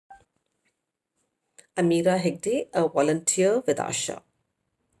I'm Meera Hegde, a volunteer with Asha.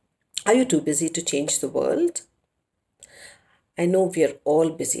 Are you too busy to change the world? I know we are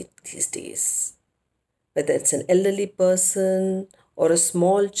all busy these days. Whether it's an elderly person or a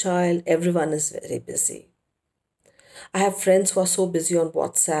small child, everyone is very busy. I have friends who are so busy on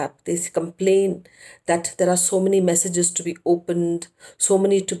WhatsApp. They complain that there are so many messages to be opened, so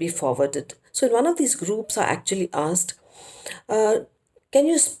many to be forwarded. So, in one of these groups, I actually asked, uh, can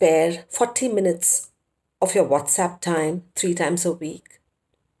you spare 40 minutes of your WhatsApp time 3 times a week?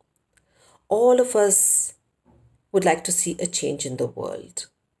 All of us would like to see a change in the world.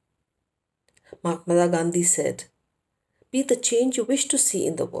 Mahatma Gandhi said, be the change you wish to see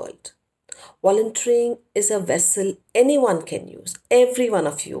in the world. Volunteering is a vessel anyone can use, every one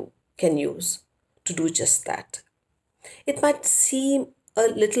of you can use to do just that. It might seem a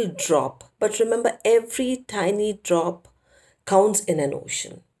little drop, but remember every tiny drop counts in an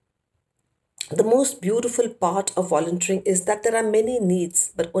ocean. The most beautiful part of volunteering is that there are many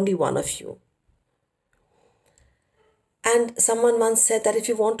needs, but only one of you. And someone once said that if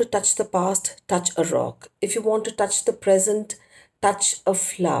you want to touch the past, touch a rock. If you want to touch the present, touch a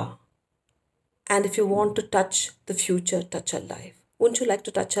flower. And if you want to touch the future, touch a life. Wouldn't you like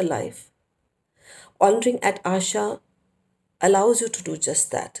to touch a life? Volunteering at Asha allows you to do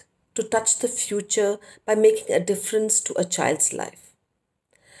just that, to touch the future by making a difference to a child's life.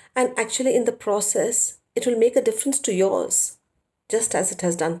 And actually, in the process, it will make a difference to yours, just as it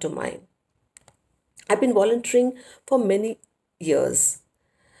has done to mine. I've been volunteering for many years,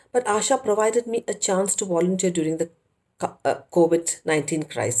 but Asha provided me a chance to volunteer during the COVID-19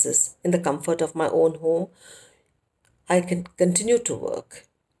 crisis in the comfort of my own home. I can continue to work.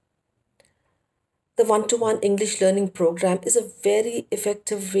 The one-to-one English learning program is a very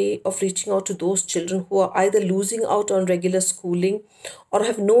effective way of reaching out to those children who are either losing out on regular schooling or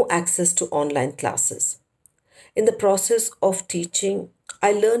have no access to online classes. In the process of teaching,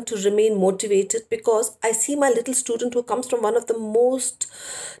 I learned to remain motivated because I see my little student who comes from one of the most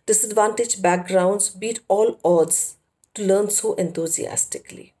disadvantaged backgrounds beat all odds to learn so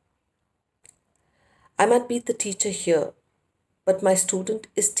enthusiastically. I might be the teacher here, but my student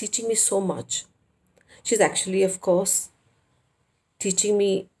is teaching me so much. She's actually, of course, teaching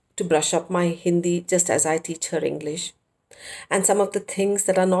me to brush up my Hindi just as I teach her English. And some of the things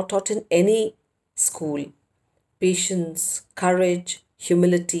that are not taught in any school: patience, courage,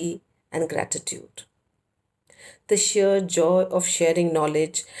 humility, and gratitude. The sheer joy of sharing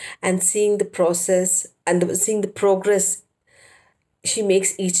knowledge and seeing the process and seeing the progress she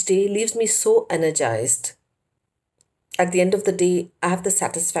makes each day leaves me so energized. At the end of the day, I have the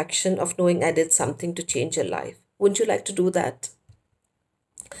satisfaction of knowing I did something to change your life. Wouldn't you like to do that?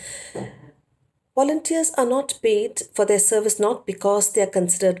 Volunteers are not paid for their service not because they are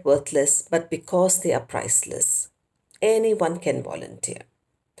considered worthless, but because they are priceless. Anyone can volunteer.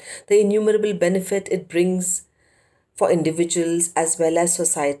 The innumerable benefit it brings for individuals as well as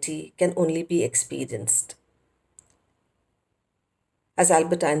society can only be experienced. As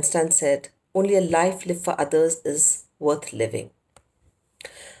Albert Einstein said, only a life lived for others is worth living.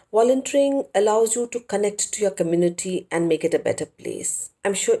 Volunteering allows you to connect to your community and make it a better place.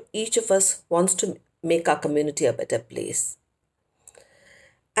 I'm sure each of us wants to make our community a better place.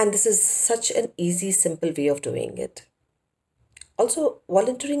 And this is such an easy, simple way of doing it. Also,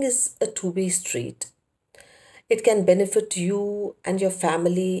 volunteering is a two-way street. It can benefit you and your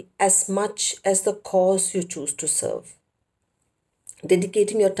family as much as the cause you choose to serve.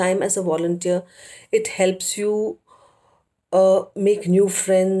 Dedicating your time as a volunteer, it helps you make new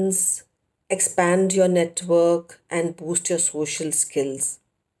friends, expand your network, and boost your social skills.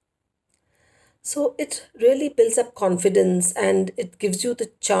 So it really builds up confidence and it gives you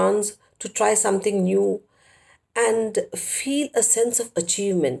the chance to try something new and feel a sense of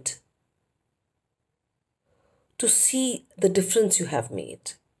achievement, to see the difference you have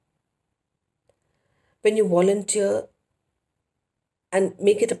made. When you volunteer and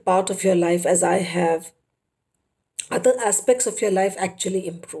make it a part of your life, as I have, other aspects of your life actually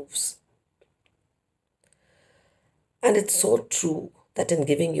improves. And it's so true that in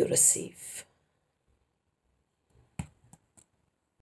giving you receive.